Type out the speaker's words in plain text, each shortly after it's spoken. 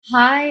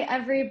Hi,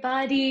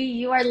 everybody.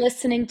 You are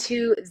listening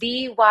to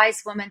the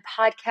Wise Woman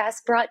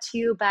podcast brought to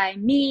you by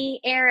me,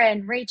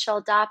 Erin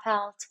Rachel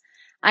Doppelt.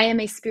 I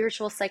am a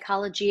spiritual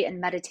psychology and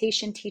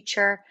meditation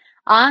teacher,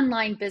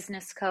 online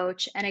business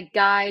coach, and a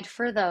guide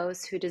for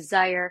those who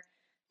desire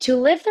to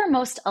live their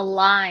most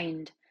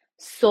aligned,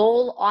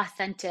 soul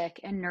authentic,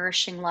 and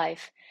nourishing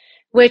life,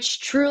 which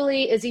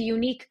truly is a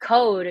unique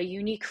code, a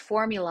unique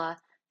formula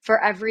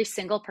for every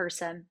single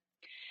person.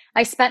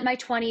 I spent my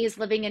 20s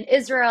living in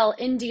Israel,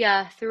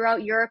 India,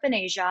 throughout Europe and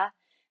Asia,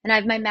 and I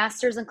have my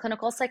master's in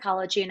clinical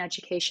psychology and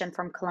education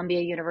from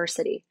Columbia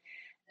University.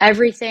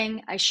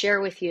 Everything I share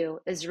with you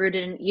is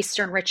rooted in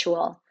Eastern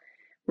ritual,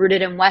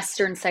 rooted in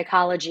Western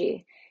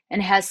psychology,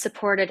 and has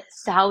supported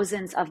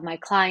thousands of my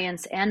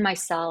clients and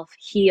myself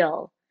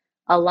heal,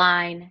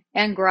 align,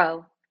 and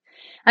grow.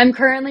 I'm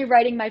currently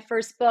writing my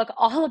first book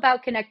all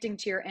about connecting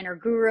to your inner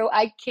guru.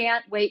 I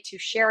can't wait to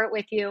share it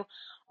with you,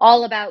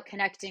 all about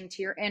connecting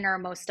to your inner,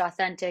 most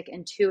authentic,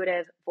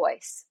 intuitive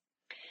voice.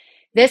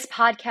 This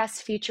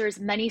podcast features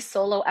many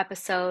solo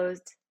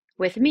episodes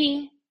with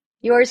me,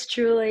 yours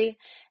truly,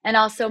 and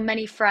also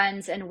many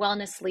friends and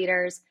wellness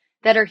leaders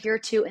that are here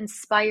to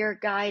inspire,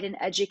 guide, and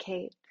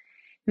educate.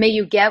 May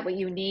you get what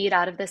you need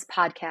out of this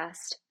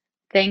podcast.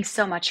 Thanks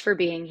so much for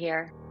being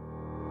here.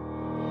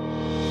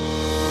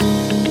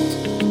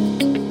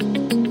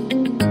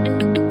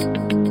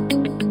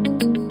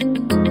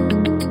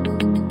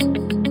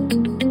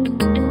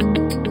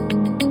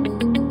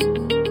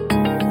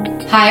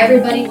 Hi,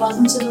 everybody.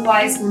 Welcome to the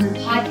Wise Woman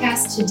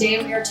podcast.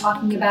 Today we are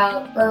talking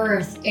about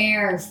earth,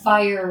 air,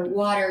 fire,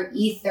 water,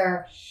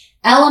 ether,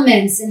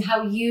 elements, and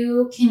how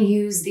you can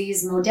use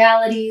these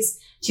modalities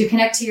to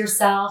connect to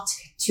yourself,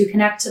 to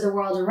connect to the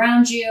world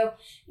around you,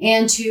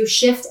 and to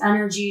shift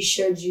energy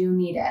should you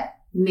need it.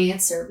 May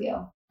it serve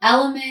you.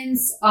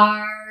 Elements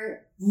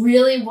are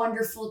really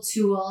wonderful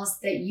tools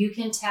that you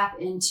can tap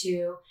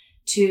into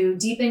to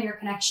deepen your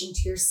connection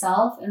to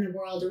yourself and the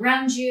world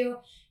around you.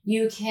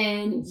 You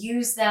can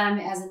use them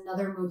as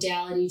another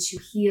modality to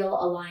heal,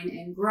 align,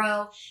 and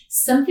grow.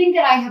 Something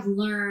that I have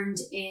learned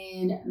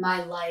in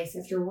my life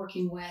after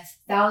working with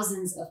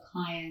thousands of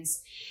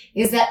clients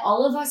is that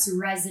all of us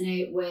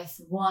resonate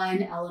with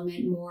one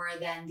element more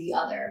than the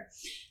other.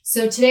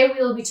 So today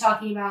we will be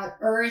talking about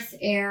earth,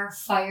 air,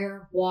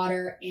 fire,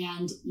 water,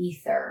 and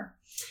ether.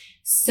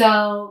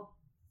 So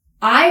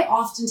I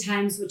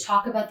oftentimes would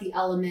talk about the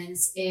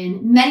elements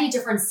in many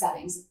different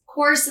settings. Of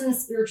course, in the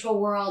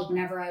spiritual world,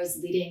 whenever I was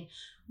leading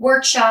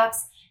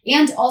workshops,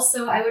 and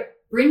also I would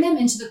bring them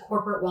into the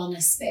corporate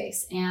wellness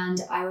space.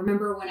 And I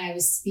remember when I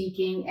was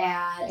speaking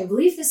at, I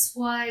believe this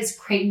was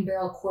Crate and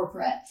Barrel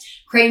Corporate.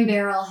 Crate and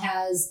Barrel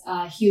has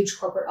a huge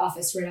corporate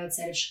office right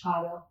outside of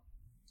Chicago.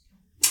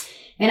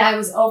 And I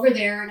was over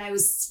there and I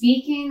was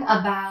speaking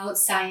about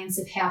science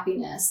of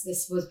happiness.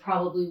 This was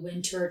probably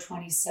winter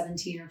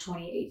 2017 or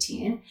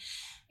 2018.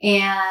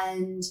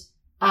 And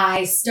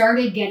I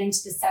started getting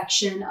to the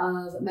section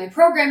of my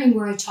programming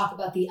where I talk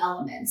about the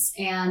elements,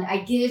 and I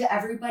give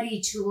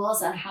everybody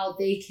tools on how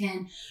they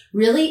can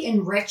really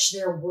enrich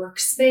their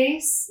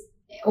workspace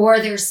or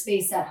their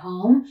space at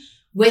home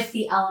with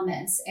the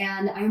elements.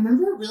 And I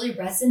remember it really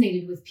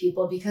resonated with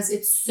people because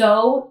it's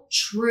so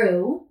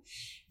true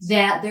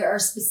that there are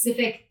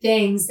specific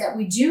things that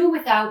we do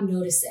without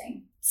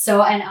noticing.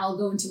 So, and I'll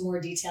go into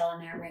more detail on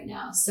that right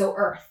now. So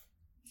Earth.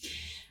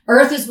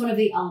 Earth is one of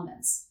the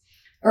elements.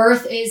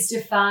 Earth is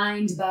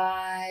defined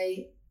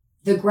by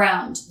the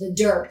ground, the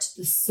dirt,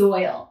 the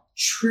soil,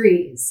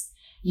 trees.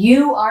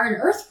 You are an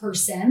earth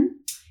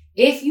person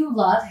if you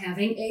love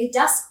having a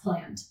desk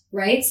plant,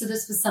 right? So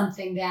this was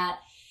something that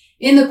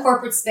in the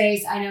corporate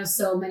space, I know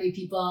so many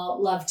people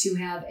love to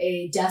have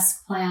a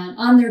desk plant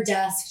on their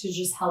desk to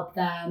just help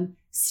them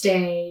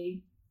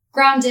stay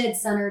grounded,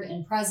 centered,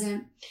 and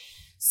present.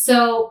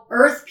 So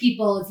earth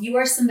people, if you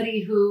are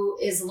somebody who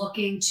is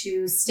looking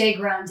to stay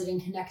grounded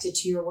and connected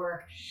to your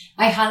work,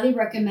 I highly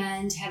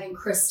recommend having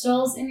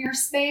crystals in your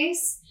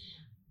space.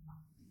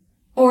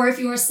 Or if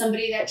you are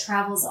somebody that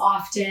travels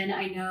often,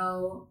 I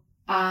know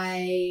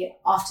I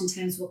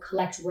oftentimes will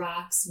collect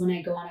rocks when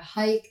I go on a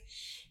hike,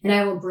 and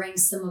I will bring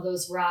some of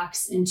those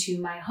rocks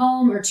into my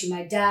home or to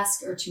my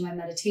desk or to my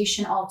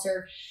meditation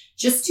altar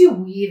just to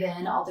weave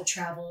in all the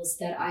travels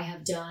that I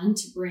have done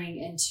to bring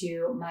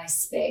into my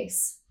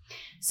space.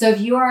 So if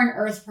you are an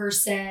earth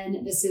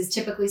person, this is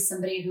typically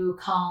somebody who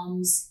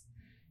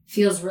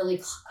feels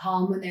really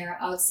calm when they're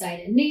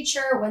outside in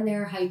nature, when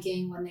they're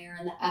hiking, when they're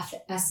in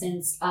the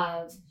essence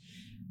of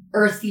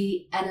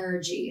earthy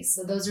energy.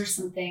 So those are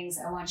some things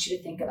I want you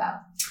to think about.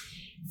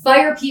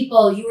 Fire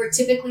people, you are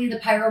typically the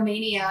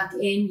pyromaniac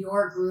in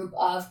your group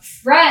of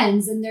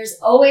friends, and there's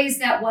always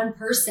that one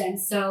person.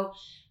 So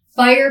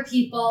fire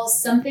people,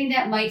 something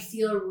that might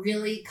feel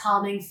really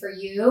calming for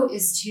you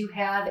is to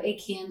have a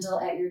candle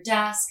at your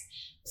desk.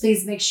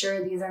 Please make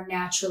sure these are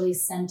naturally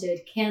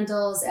scented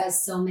candles,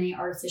 as so many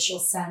artificial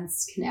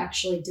scents can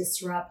actually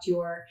disrupt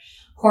your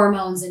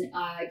hormones and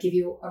give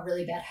you a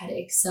really bad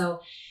headache. So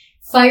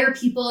Fire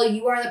people,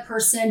 you are the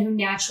person who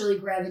naturally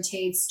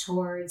gravitates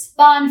towards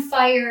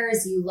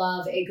bonfires. You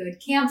love a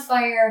good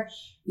campfire.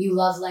 You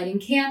love lighting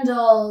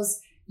candles.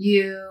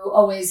 You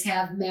always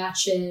have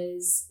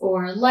matches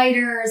or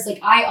lighters. Like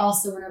I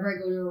also, whenever I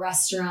go to a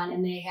restaurant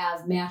and they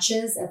have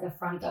matches at the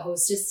front of the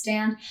hostess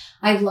stand,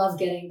 I love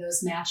getting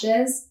those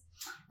matches.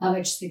 I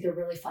just think they're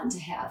really fun to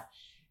have.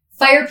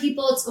 Fire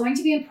people, it's going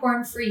to be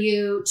important for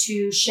you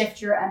to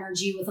shift your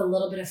energy with a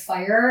little bit of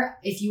fire.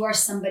 If you are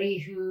somebody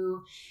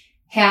who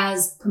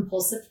has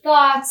compulsive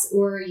thoughts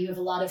or you have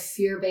a lot of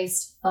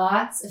fear-based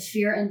thoughts, a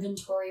fear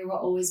inventory will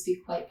always be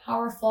quite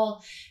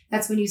powerful.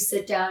 That's when you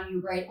sit down,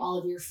 you write all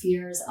of your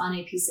fears on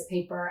a piece of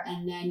paper,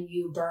 and then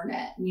you burn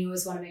it. And you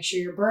always want to make sure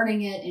you're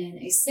burning it in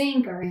a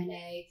sink or in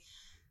a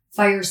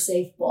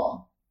fire-safe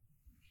bowl.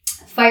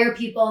 Fire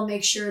people,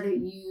 make sure that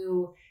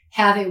you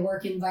have a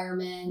work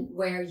environment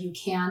where you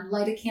can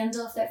light a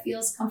candle if that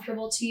feels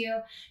comfortable to you.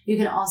 You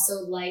can also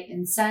light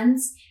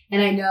incense.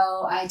 And I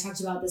know I talked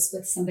about this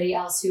with somebody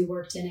else who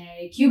worked in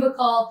a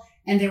cubicle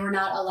and they were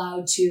not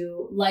allowed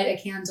to light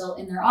a candle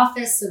in their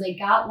office. So they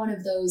got one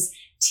of those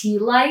tea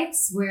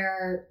lights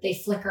where they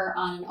flicker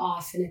on and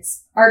off, and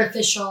it's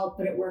artificial,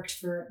 but it worked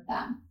for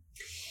them.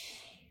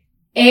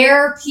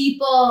 Air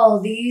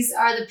people, these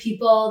are the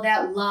people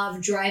that love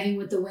driving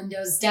with the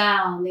windows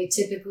down. They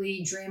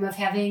typically dream of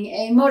having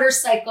a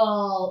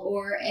motorcycle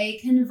or a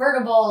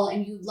convertible,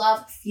 and you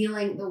love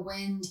feeling the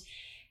wind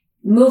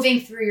moving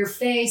through your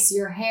face,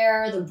 your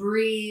hair, the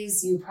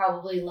breeze. You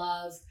probably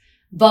love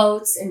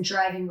boats and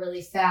driving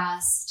really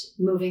fast,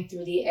 moving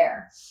through the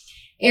air.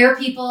 Air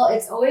people,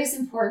 it's always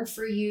important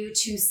for you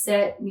to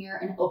sit near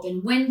an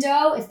open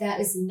window. If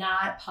that is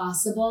not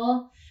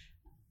possible,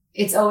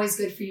 it's always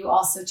good for you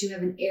also to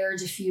have an air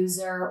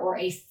diffuser or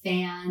a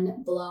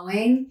fan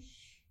blowing.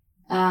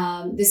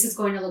 This is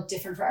going to look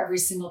different for every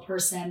single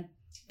person,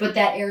 but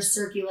that air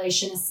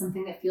circulation is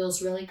something that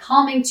feels really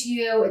calming to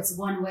you. It's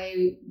one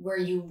way where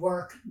you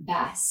work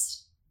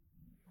best.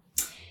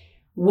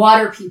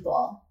 Water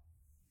people.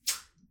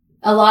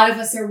 A lot of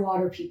us are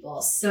water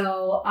people.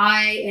 So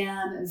I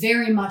am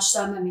very much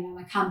so, I'm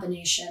a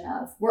combination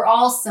of, we're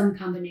all some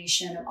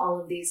combination of all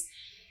of these.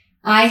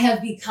 I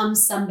have become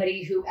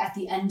somebody who at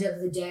the end of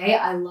the day,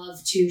 I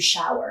love to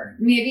shower.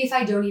 Maybe if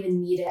I don't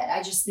even need it,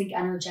 I just think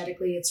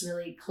energetically it's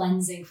really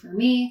cleansing for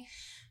me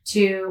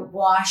to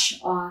wash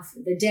off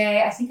the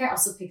day. I think I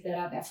also picked that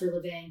up after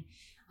living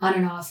on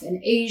and off in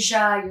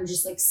Asia. You're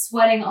just like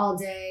sweating all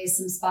day.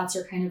 Some spots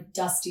are kind of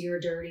dusty or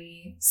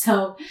dirty.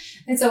 So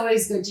it's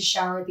always good to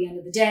shower at the end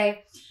of the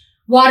day.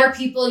 Water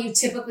people, you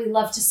typically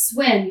love to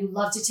swim. You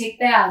love to take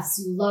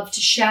baths. You love to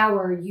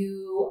shower.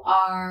 You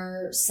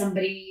are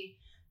somebody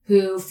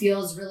who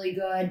feels really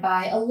good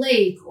by a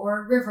lake or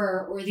a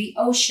river or the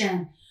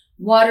ocean.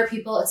 Water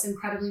people, it's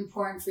incredibly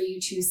important for you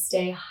to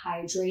stay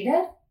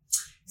hydrated.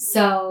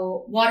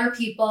 So water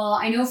people,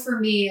 I know for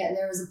me,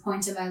 there was a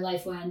point in my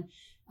life when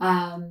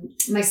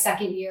my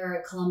second year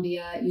at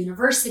Columbia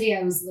University,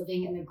 I was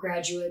living in the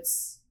graduate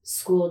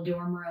school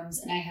dorm rooms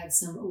and I had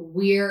some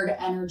weird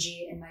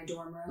energy in my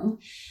dorm room.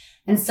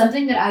 And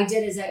something that I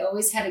did is I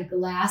always had a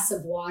glass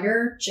of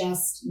water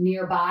just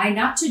nearby,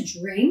 not to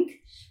drink,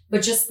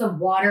 but just the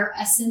water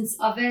essence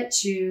of it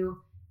to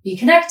be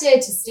connected,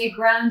 to stay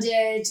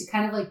grounded, to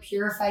kind of like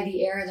purify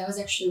the air. That was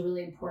actually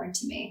really important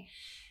to me.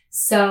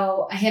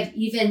 So I have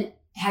even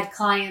had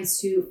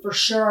clients who for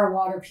sure are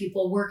water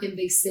people, work in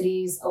big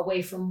cities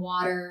away from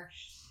water,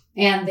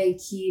 and they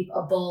keep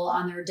a bowl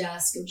on their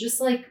desk of just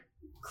like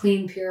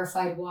clean,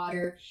 purified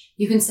water.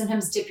 You can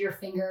sometimes dip your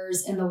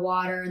fingers in the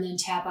water and then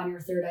tap on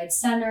your third eye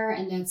center.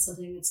 And that's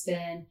something that's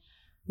been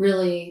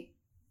really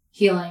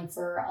healing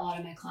for a lot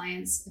of my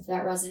clients, if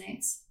that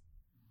resonates.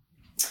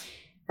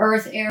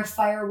 Earth, air,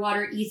 fire,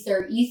 water,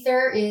 ether.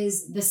 Ether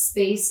is the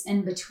space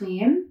in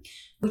between.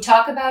 We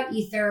talk about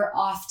ether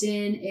often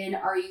in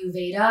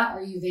Ayurveda.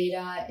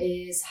 Ayurveda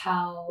is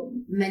how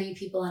many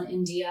people in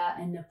India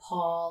and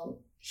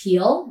Nepal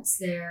heal. It's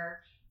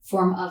their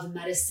form of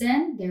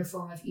medicine, their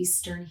form of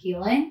Eastern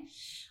healing.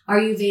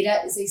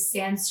 Ayurveda is a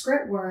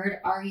Sanskrit word.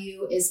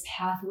 Aryu is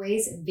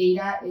pathways.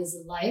 Veda is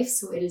life.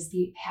 So it is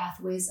the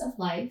pathways of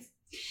life.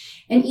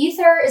 And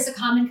ether is a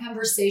common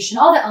conversation.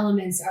 All the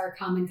elements are a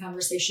common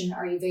conversation in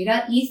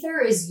Ayurveda. Ether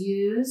is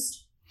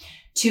used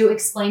to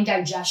explain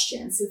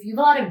digestion. So if you have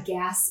a lot of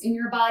gas in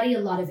your body, a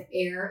lot of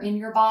air in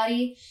your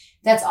body,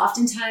 that's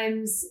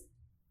oftentimes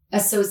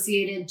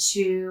associated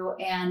to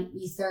an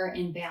ether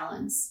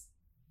imbalance.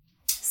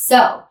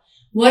 So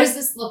what does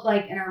this look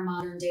like in our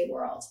modern day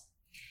world?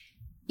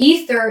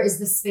 Ether is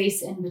the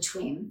space in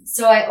between.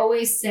 So I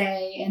always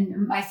say,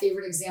 and my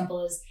favorite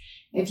example is,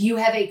 if you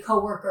have a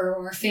coworker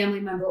or a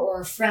family member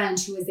or a friend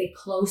who is a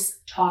close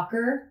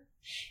talker,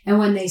 and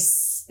when they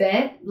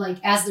spit, like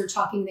as they're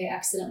talking, they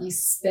accidentally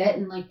spit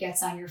and like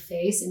gets on your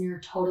face and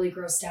you're totally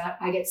grossed out.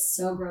 I get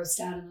so grossed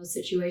out in those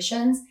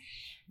situations.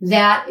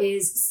 That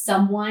is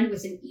someone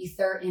with an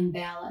ether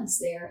imbalance.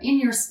 They are in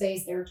your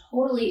space. They're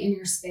totally in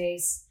your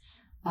space,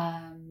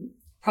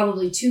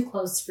 probably too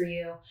close for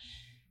you.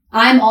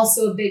 I'm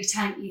also a big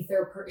time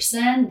ether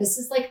person. This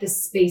is like the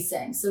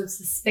spacing. So it's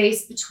the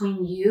space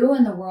between you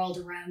and the world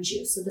around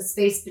you. So the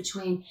space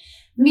between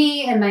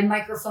me and my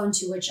microphone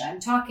to which I'm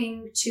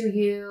talking to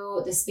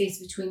you, the space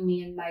between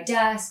me and my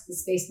desk, the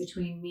space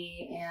between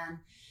me and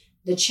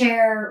the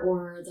chair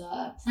or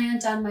the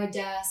plant on my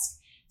desk.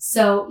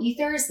 So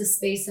ether is the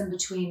space in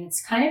between.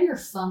 It's kind of your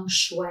feng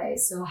shui.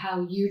 So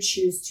how you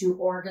choose to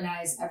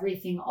organize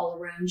everything all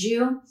around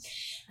you.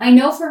 I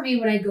know for me,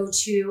 when I go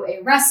to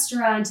a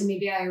restaurant and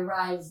maybe I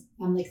arrive,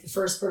 I'm like the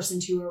first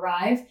person to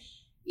arrive.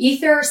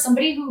 Ether,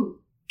 somebody who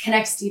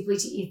connects deeply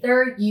to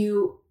ether,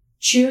 you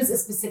choose a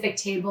specific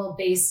table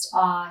based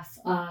off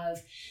of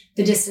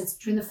the distance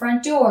between the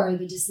front door,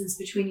 the distance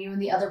between you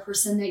and the other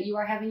person that you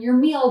are having your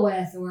meal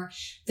with, or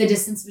the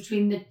distance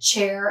between the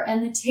chair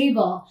and the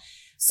table.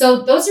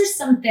 So those are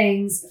some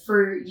things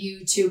for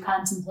you to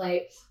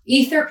contemplate.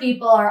 Ether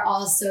people are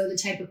also the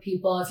type of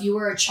people, if you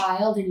were a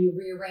child and you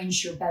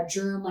rearranged your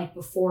bedroom like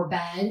before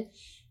bed,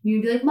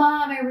 you'd be like,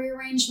 Mom, I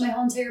rearranged my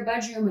whole entire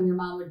bedroom. And your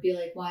mom would be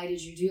like, why did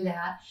you do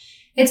that?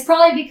 It's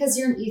probably because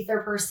you're an ether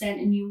person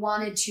and you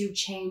wanted to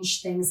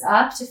change things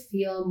up to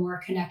feel more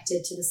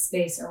connected to the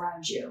space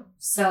around you.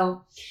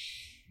 So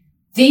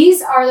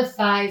these are the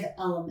 5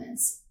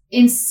 elements.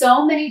 In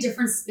so many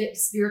different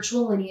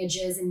spiritual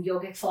lineages and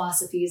yogic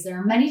philosophies, there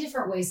are many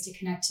different ways to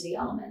connect to the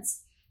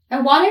elements. I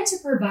wanted to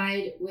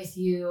provide with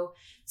you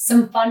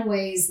some fun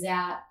ways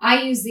that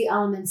I use the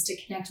elements to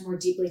connect more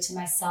deeply to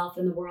myself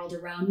and the world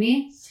around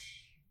me.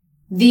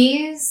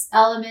 These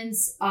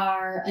elements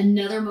are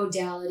another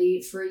modality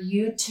for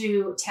you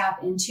to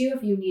tap into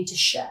if you need to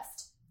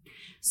shift.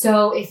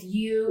 So if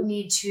you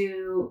need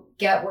to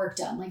get work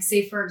done, like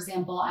say, for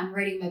example, I'm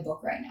writing my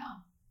book right now.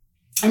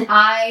 And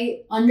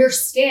I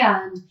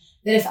understand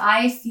that if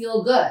I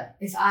feel good,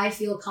 if I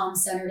feel calm,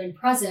 centered, and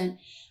present,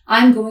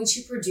 I'm going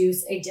to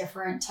produce a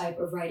different type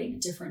of writing, a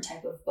different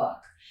type of book.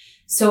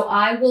 So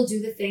I will do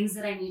the things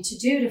that I need to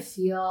do to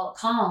feel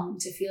calm,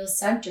 to feel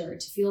centered,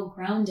 to feel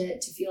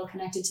grounded, to feel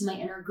connected to my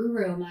inner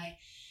guru, my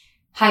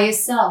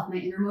highest self, my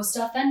innermost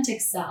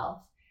authentic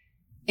self.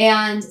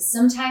 And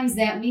sometimes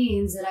that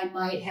means that I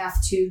might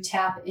have to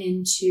tap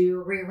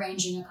into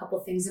rearranging a couple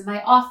things in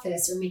my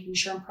office, or making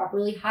sure I'm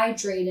properly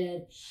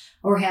hydrated,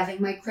 or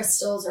having my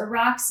crystals or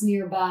rocks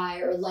nearby,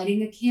 or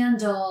lighting a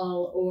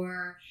candle,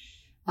 or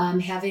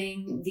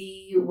having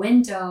the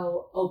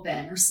window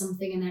open or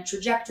something in that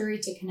trajectory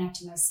to connect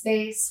to my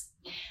space.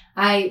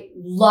 I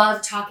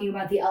love talking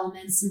about the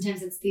elements.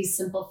 Sometimes it's these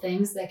simple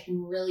things that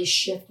can really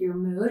shift your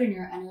mood and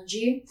your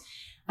energy.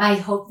 I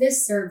hope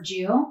this served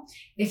you.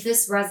 If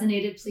this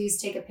resonated,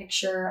 please take a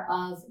picture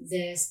of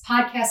this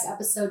podcast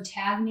episode,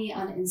 tag me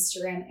on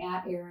Instagram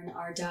at Erin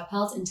R.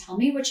 Doppelt, and tell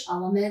me which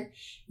element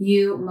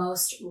you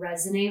most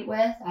resonate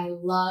with. I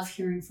love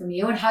hearing from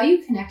you and how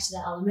you connect to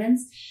the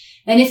elements.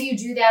 And if you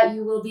do that,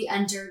 you will be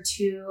entered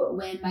to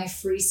win my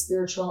free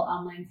spiritual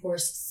online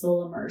course,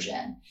 Soul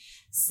Immersion.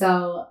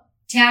 So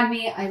tag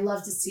me. I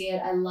love to see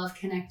it. I love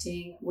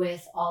connecting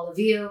with all of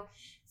you.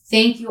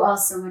 Thank you all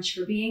so much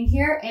for being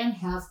here, and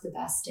have the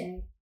best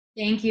day.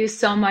 Thank you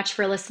so much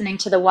for listening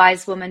to the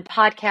Wise Woman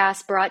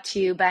podcast, brought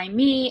to you by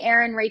me,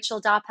 Erin Rachel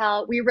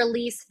Doppelt. We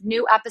release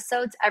new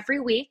episodes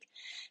every week,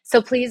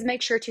 so please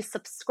make sure to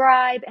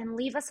subscribe and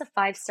leave us a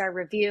 5-star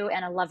review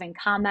and a loving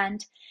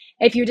comment.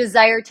 If you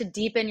desire to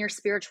deepen your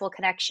spiritual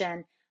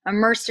connection,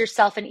 immerse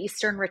yourself in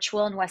Eastern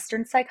ritual and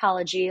Western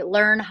psychology,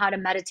 learn how to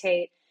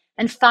meditate,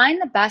 and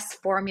find the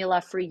best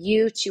formula for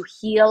you to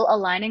heal,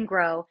 align, and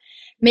grow,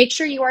 make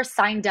sure you are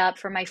signed up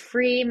for my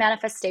free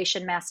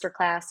manifestation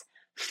masterclass,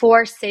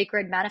 4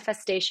 sacred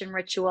manifestation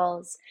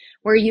rituals,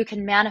 where you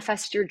can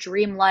manifest your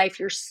dream life,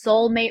 your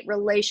soulmate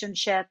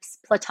relationships,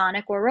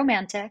 platonic or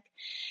romantic,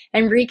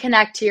 and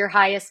reconnect to your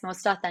highest,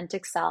 most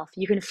authentic self.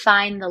 You can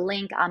find the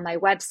link on my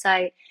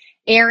website,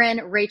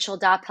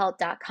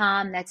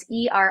 ErinRachelDoppelt.com. That's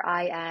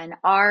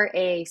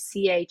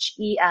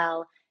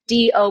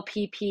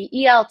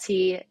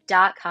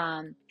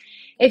ErinRachelDoppelt.com.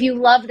 If you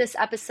love this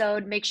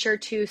episode, make sure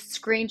to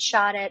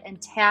screenshot it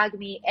and tag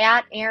me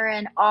at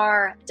Erin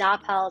R.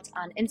 Doppelt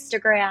on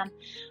Instagram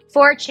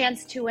for a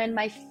chance to win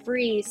my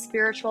free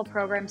spiritual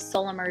program,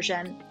 Soul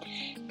Immersion.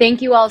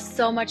 Thank you all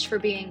so much for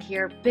being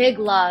here. Big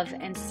love,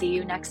 and see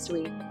you next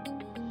week.